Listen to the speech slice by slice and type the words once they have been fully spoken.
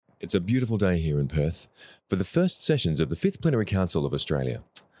It's a beautiful day here in Perth for the first sessions of the Fifth Plenary Council of Australia.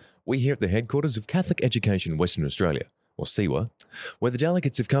 We're here at the headquarters of Catholic Education Western Australia, or CEWA, where the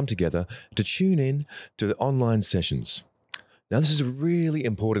delegates have come together to tune in to the online sessions. Now, this is a really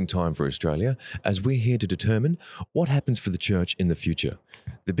important time for Australia as we're here to determine what happens for the Church in the future,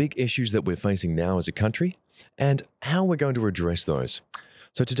 the big issues that we're facing now as a country, and how we're going to address those.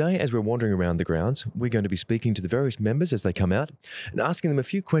 So today, as we're wandering around the grounds, we're going to be speaking to the various members as they come out and asking them a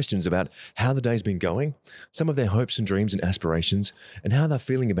few questions about how the day's been going, some of their hopes and dreams and aspirations, and how they're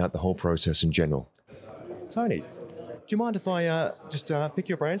feeling about the whole process in general. Tony, do you mind if I just pick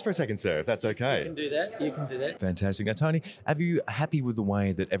your brains for a second, sir, if that's okay? You can do that. Fantastic. Now, Tony, are you happy with the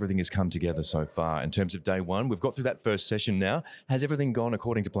way that everything has come together so far in terms of day one? We've got through that first session now. Has everything gone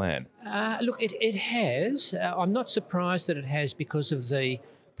according to plan? Look, it has. I'm not surprised that it has because of the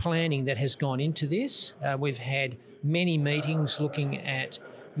planning that has gone into this. We've had many meetings looking at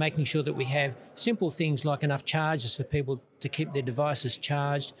making sure that we have simple things like enough charges for people to keep their devices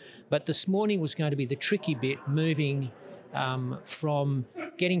charged. But this morning was going to be the tricky bit, moving from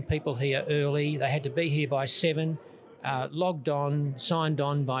getting people here early. They had to be here by 7, logged on, signed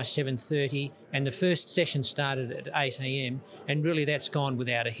on by 7:30, and the first session started at 8 a.m, and really that's gone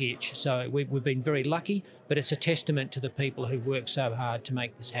without a hitch. So we've been very lucky, but it's a testament to the people who've worked so hard to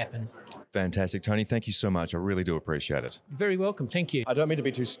make this happen. Fantastic. Tony, thank you so much. I really do appreciate it. Very welcome. Thank you. I don't mean to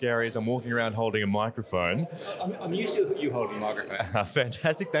be too scary as I'm walking around holding a microphone. I'm used to you holding a microphone.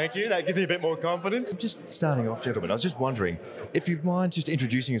 Fantastic. Thank you. That gives me a bit more confidence. Just starting off, gentlemen, I was just wondering if you'd mind just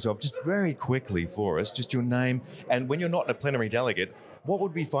introducing yourself just very quickly for us, just your name, and when you're not a plenary delegate, what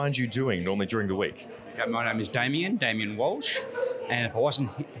would we find you doing normally during the week? Okay, my name is Damien Walsh, and if I wasn't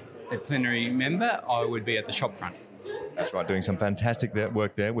a plenary member, I would be at the shop front. That's right, doing some fantastic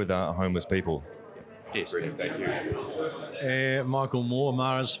work there with homeless people. Yes. Brilliant, thank you. Michael Moore,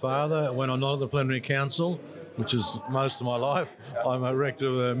 Mara's father. When I'm not at the Plenary Council, which is most of my life, I'm a rector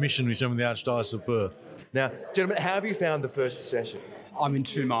of a missionary centre in the Archdiocese of Perth. Now, gentlemen, how have you found the first session? I'm in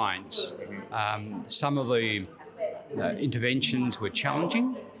two minds. Some of the interventions were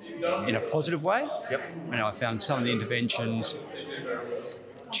challenging in a positive way, and I found some of the interventions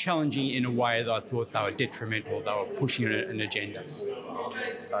challenging in a way that I thought they were detrimental, they were pushing an agenda.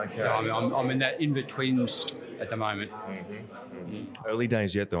 Okay. So I'm in that in-between at the moment. Early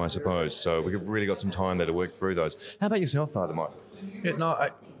days yet, though, I suppose, so we've really got some time there to work through those. How about yourself, Father Mike? Yeah, no,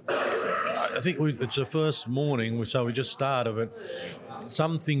 I think it's the first morning, so we just started it.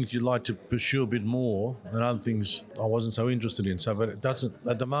 Some things you'd like to pursue a bit more, and other things I wasn't so interested in. So, but it doesn't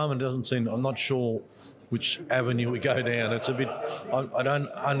at the moment. It doesn't seem. I'm not sure which avenue we go down. It's a bit. I don't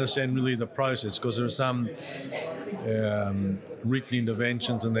understand really the process because there are some written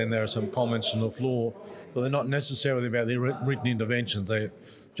interventions, and then there are some comments from the floor, but they're not necessarily about the written interventions. They're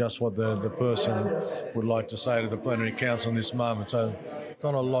just what the person would like to say to the plenary council in this moment. So, it's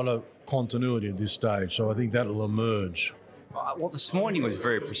not a lot of continuity at this stage. So, I think that'll emerge. Well, this morning was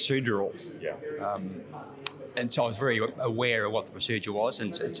very procedural. Yeah. And so I was very aware of what the procedure was,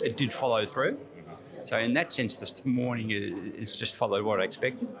 and it did follow through. So in that sense, this morning it's just followed what I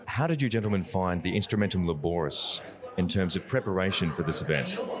expected. How did you gentlemen find the instrumentum laboris in terms of preparation for this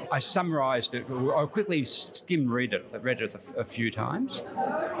event? I summarised it. I quickly read it a few times,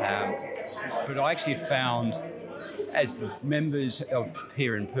 but I actually found, as the members of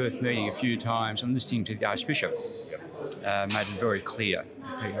here in Perth meeting a few times and listening to the Archbishop, made it very clear.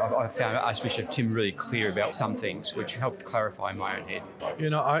 I found Archbishop Tim really clear about some things, which helped clarify in my own head. You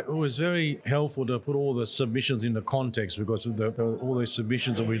know, it was very helpful to put all the submissions into context because of all these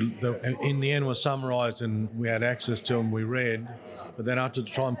submissions that in the end were summarised and we had access to them, we read, but then I had to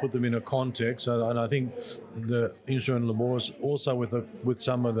try and put them in a context. And I think the instrument laboris, also with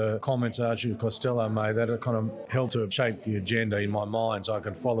some of the comments that Archbishop Costello made, that it kind of helped to shape the agenda in my mind so I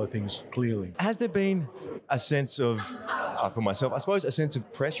can follow things clearly. Has there been a sense of, for myself, I suppose, a sense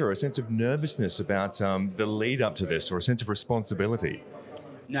of pressure, a sense of nervousness about the lead up to this, or a sense of responsibility?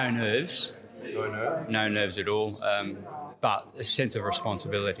 No nerves. No nerves at all, but a sense of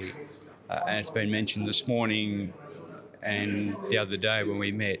responsibility. And it's been mentioned this morning and the other day when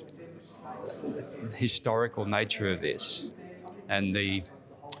we met, the historical nature of this and the,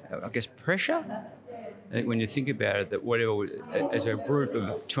 I guess, pressure. When you think about it, that whatever, as a group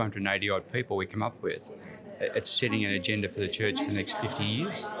of 280 odd people we come up with, it's setting an agenda for the church for the next 50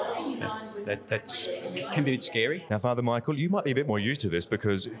 years. That's can be a bit scary. Now, Father Michael, you might be a bit more used to this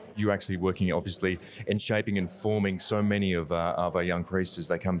because you're actually working, obviously, in shaping and forming so many of our young priests as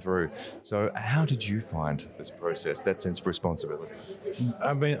they come through. So how did you find this process, that sense of responsibility?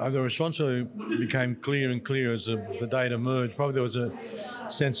 I mean, the responsibility became clear and clear as the date emerged. Probably there was a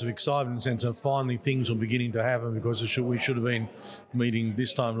sense of excitement, a sense of finally things were beginning to happen, because we should have been meeting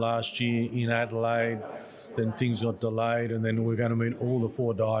this time last year in Adelaide. Then things got delayed, and then we're going to meet all the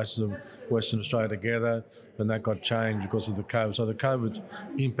 4 dioceses of Western Australia together. Then that got changed because of the COVID. So the COVID's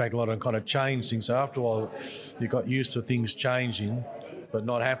impact a lot and kind of changed things. So after a while, you got used to things changing, but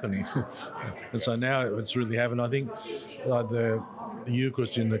not happening. And so now it's really happened. I think the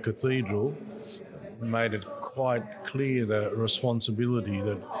Eucharist in the cathedral made it quite clear the responsibility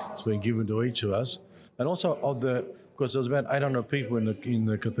that's been given to each of us, and also because there was about 800 people in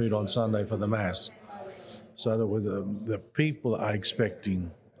the cathedral on Sunday for the Mass. So that the people are expecting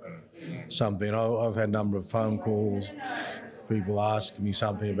something. I've had a number of phone calls, people asking me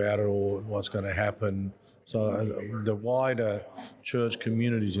something about it or what's going to happen. So the wider church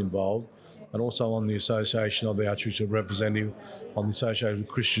community is involved, and also on the Association of the Archbishop Representative, on the Association of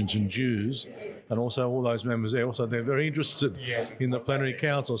Christians and Jews, and also all those members there. Also, they're very interested in the Plenary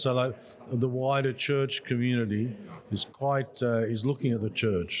Council. So the wider church community is looking at the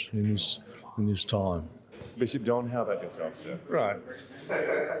church in this time. Bishop Don, how about yourself, sir? Right.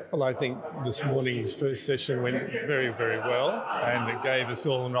 Well, I think this morning's first session went very, very well, and it gave us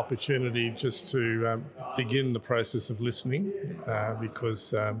all an opportunity just to begin the process of listening,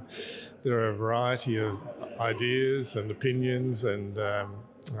 because there are a variety of ideas and opinions and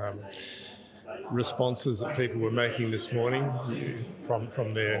responses that people were making this morning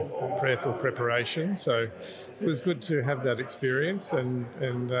from their prayerful preparation. So it was good to have that experience, and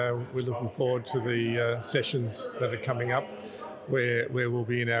we're looking forward to the sessions that are coming up, where we'll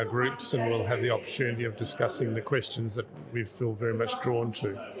be in our groups and we'll have the opportunity of discussing the questions that we feel very much drawn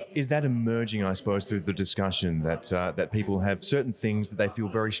to. Is that emerging, I suppose, through the discussion that people have certain things that they feel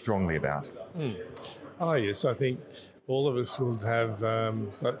very strongly about? Oh yes, I think all of us will have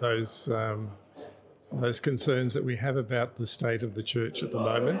those concerns that we have about the state of the church at the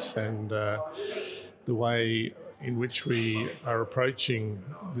moment, and the way in which we are approaching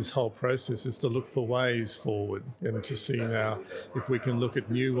this whole process is to look for ways forward and to see now if we can look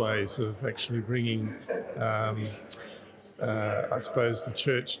at new ways of actually bringing, I suppose, the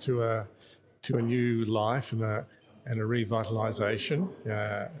church to a new life and a revitalisation.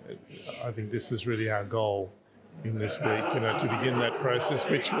 I think this is really our goal in this week, to begin that process,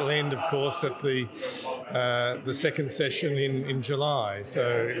 which will end, of course, at the second session in July.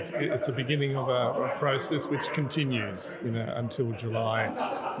 So it's the beginning of a process which continues, until July.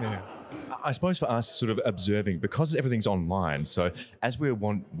 Yeah. I suppose for us, sort of observing, because everything's online, so as we're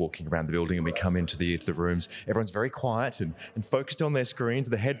walking around the building and we come into the rooms, everyone's very quiet and focused on their screens,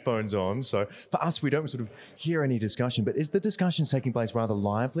 the headphones on. So for us, we don't sort of hear any discussion. But is the discussion taking place rather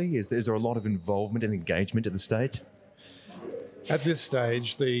lively? Is there a lot of involvement and engagement at the stage? At this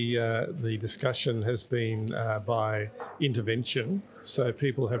stage, the discussion has been by intervention. So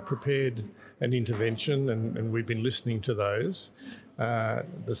people have prepared an intervention, and we've been listening to those.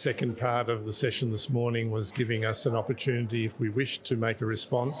 The second part of the session this morning was giving us an opportunity, if we wish, to make a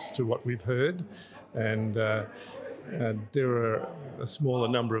response to what we've heard. And there are a smaller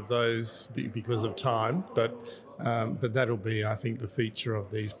number of those because of time, but that'll be, I think, the feature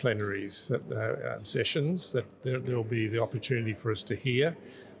of these plenaries sessions, that there'll be the opportunity for us to hear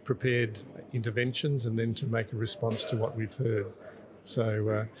prepared interventions and then to make a response to what we've heard.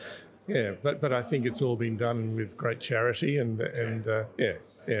 So, but I think it's all been done with great charity and a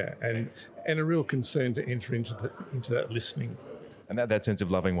real concern to enter into that listening. And that sense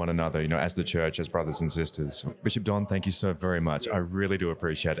of loving one another, as the church, as brothers and sisters. Bishop Don, thank you so very much. I really do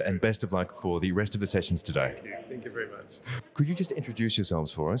appreciate it. And best of luck for the rest of the sessions today. Thank you very much. Could you just introduce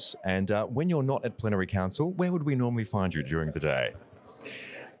yourselves for us? And when you're not at Plenary Council, where would we normally find you during the day?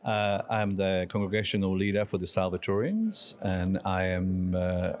 I'm the congregational leader for the Salvatorians, and I am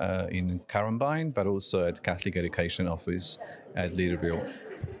in Currambine, but also at Catholic Education Office at Leederville.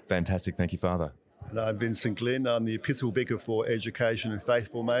 Fantastic. Thank you, Father. And I'm Vincent Glynn. I'm the Episcopal Vicar for Education and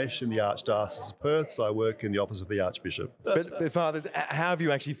Faith Formation in the Archdiocese of Perth, so I work in the office of the Archbishop. But Fathers, how have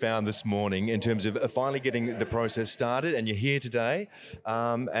you actually found this morning in terms of finally getting the process started, and you're here today,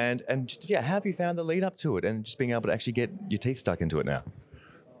 how have you found the lead up to it and just being able to actually get your teeth stuck into it now?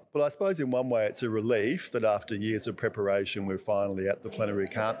 Well, I suppose in one way it's a relief that after years of preparation we're finally at the Plenary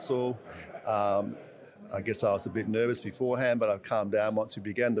Council. I guess I was a bit nervous beforehand, but I've calmed down once we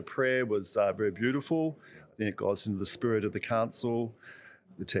began. The prayer was very beautiful. I think it goes into the spirit of the council.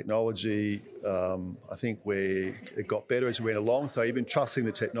 the technology, I think it got better as we went along. So even trusting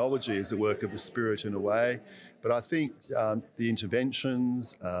the technology is the work of the Spirit in a way. But I think the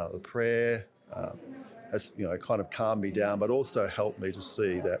interventions, the prayer has kind of calmed me down, but also helped me to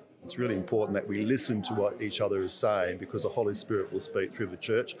see that it's really important that we listen to what each other is saying, because the Holy Spirit will speak through the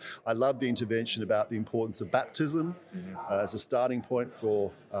church. I love the intervention about the importance of baptism as a starting point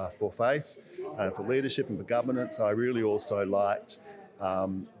for faith, for leadership and for governance. I really also liked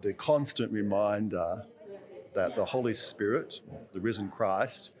the constant reminder that the Holy Spirit, the risen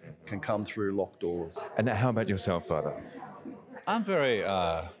Christ, can come through locked doors. And how about yourself, Father? I'm very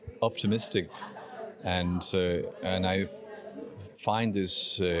optimistic, and I find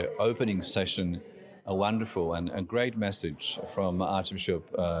this opening session a wonderful and a great message from Archbishop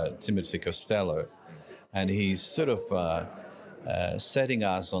Timothy Costello, and he's sort of setting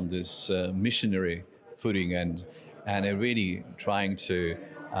us on this missionary footing and really trying to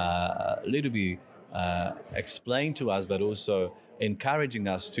a little bit explain to us, but also encouraging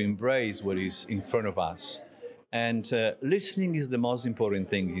us to embrace what is in front of us. And listening is the most important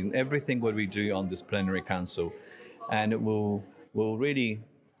thing in everything what we do on this plenary council. And we'll really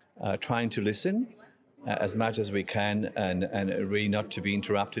trying to listen as much as we can, and really not to be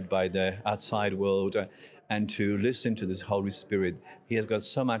interrupted by the outside world, and to listen to this Holy Spirit. He has got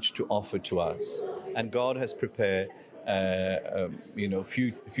so much to offer to us, and God has prepared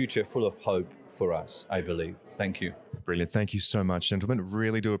future full of hope for us, I believe. Thank you. Brilliant. Thank you so much, gentlemen.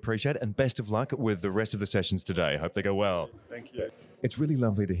 Really do appreciate it. And best of luck with the rest of the sessions today. Hope they go well. Thank you. It's really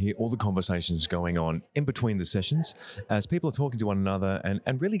lovely to hear all the conversations going on in between the sessions as people are talking to one another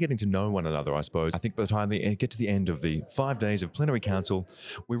and really getting to know one another, I suppose. I think by the time they get to the end of the 5 days of plenary council,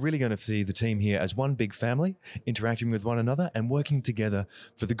 we're really going to see the team here as one big family, interacting with one another and working together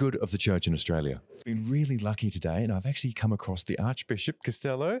for the good of the church in Australia. I've been really lucky today, and I've actually come across the Archbishop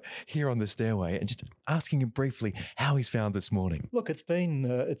Costello here on the stairway and just asking him briefly how he's found this morning. Look, it's been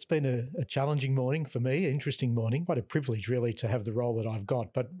a challenging morning for me, an interesting morning. Quite a privilege, really, to have the role that I've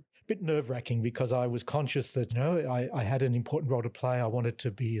got, but a bit nerve-wracking because I was conscious that I had an important role to play. I wanted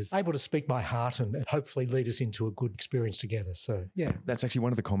to be able to speak my heart and hopefully lead us into a good experience together. So, yeah. That's actually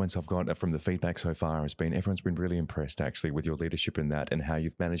one of the comments I've got from the feedback so far has been everyone's been really impressed actually with your leadership in that and how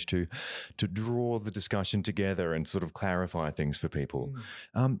you've managed to draw the discussion together and sort of clarify things for people.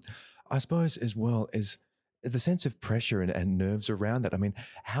 I suppose as well as the sense of pressure and nerves around that. I mean,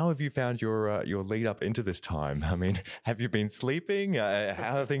 how have you found your lead up into this time? I mean, have you been sleeping?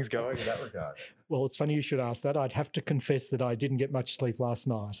 How are things going in that regard? Well, it's funny you should ask that. I'd have to confess that I didn't get much sleep last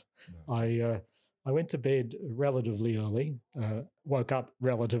night. No. I went to bed relatively early, woke up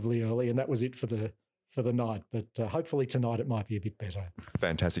relatively early, and that was it for the night. But hopefully tonight it might be a bit better.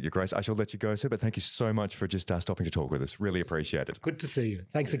 Fantastic, Your Grace. I shall let you go, sir, but thank you so much for just stopping to talk with us. Really appreciate it. Good to see you.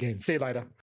 Thanks again. See you later.